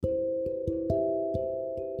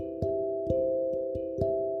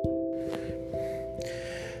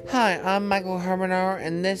Hi, I'm Michael Carbonaro,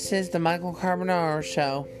 and this is the Michael Carbonaro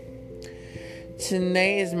Show.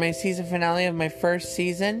 Today is my season finale of my first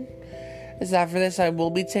season. As after this, I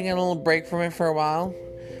will be taking a little break from it for a while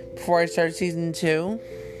before I start season 2.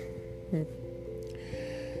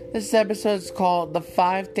 This episode is called The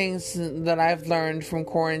 5 Things That I've Learned from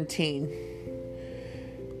Quarantine.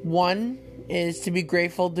 1 is to be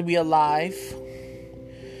grateful to be alive.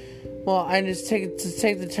 Well, I just take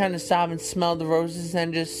the time to stop and smell the roses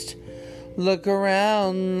and just look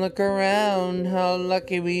around, how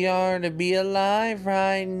lucky we are to be alive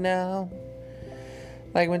right now.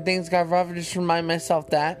 Like when things got rough, I just remind myself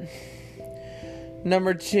that.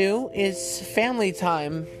 Number 2 is family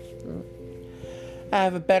time. I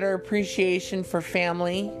have a better appreciation for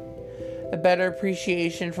family, a better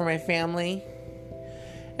appreciation for my family,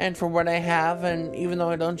 and for what I have, and even though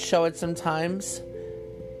I don't show it sometimes.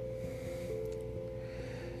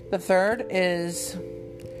 The 3rd is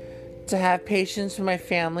to have patience with my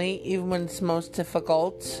family, even when it's most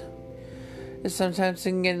difficult. Sometimes I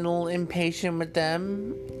can get a little impatient with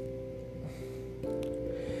them,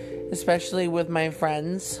 especially with my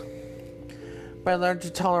friends. But I learned to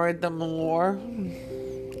tolerate them more.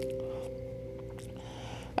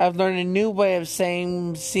 I've learned a new way of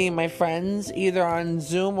seeing my friends, either on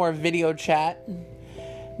Zoom or video chat,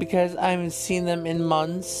 because I haven't seen them in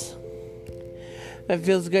months. It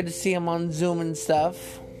feels good to see them on Zoom and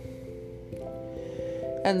stuff.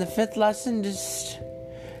 And the 5th lesson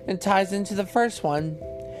it ties into the first one.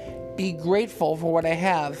 Be grateful for what I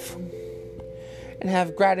have. And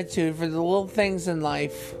have gratitude for the little things in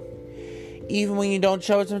life. Even when you don't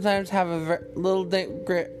show it sometimes,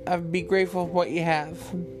 be grateful for what you have.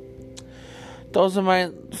 Those are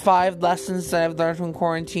my 5 lessons that I've learned from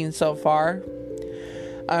quarantine so far.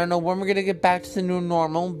 I don't know when we're going to get back to the new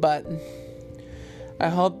normal, but I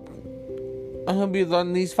hope you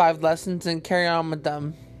learn these 5 lessons and carry on with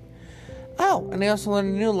them. Oh, and I also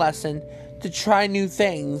learned a new lesson. To try new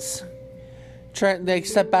things.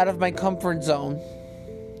 Step out of my comfort zone.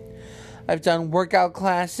 I've done workout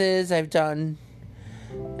classes. I've joined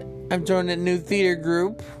a new theater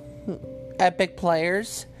group. Epic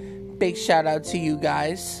Players. Big shout out to you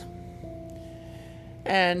guys.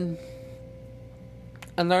 And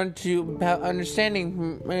I learned about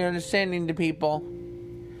understanding to people.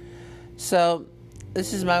 So,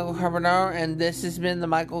 this is Michael Carbonaro, and this has been the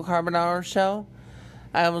Michael Carbonaro Show.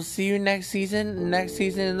 I will see you next season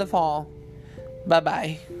in the fall.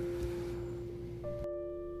 Bye-bye.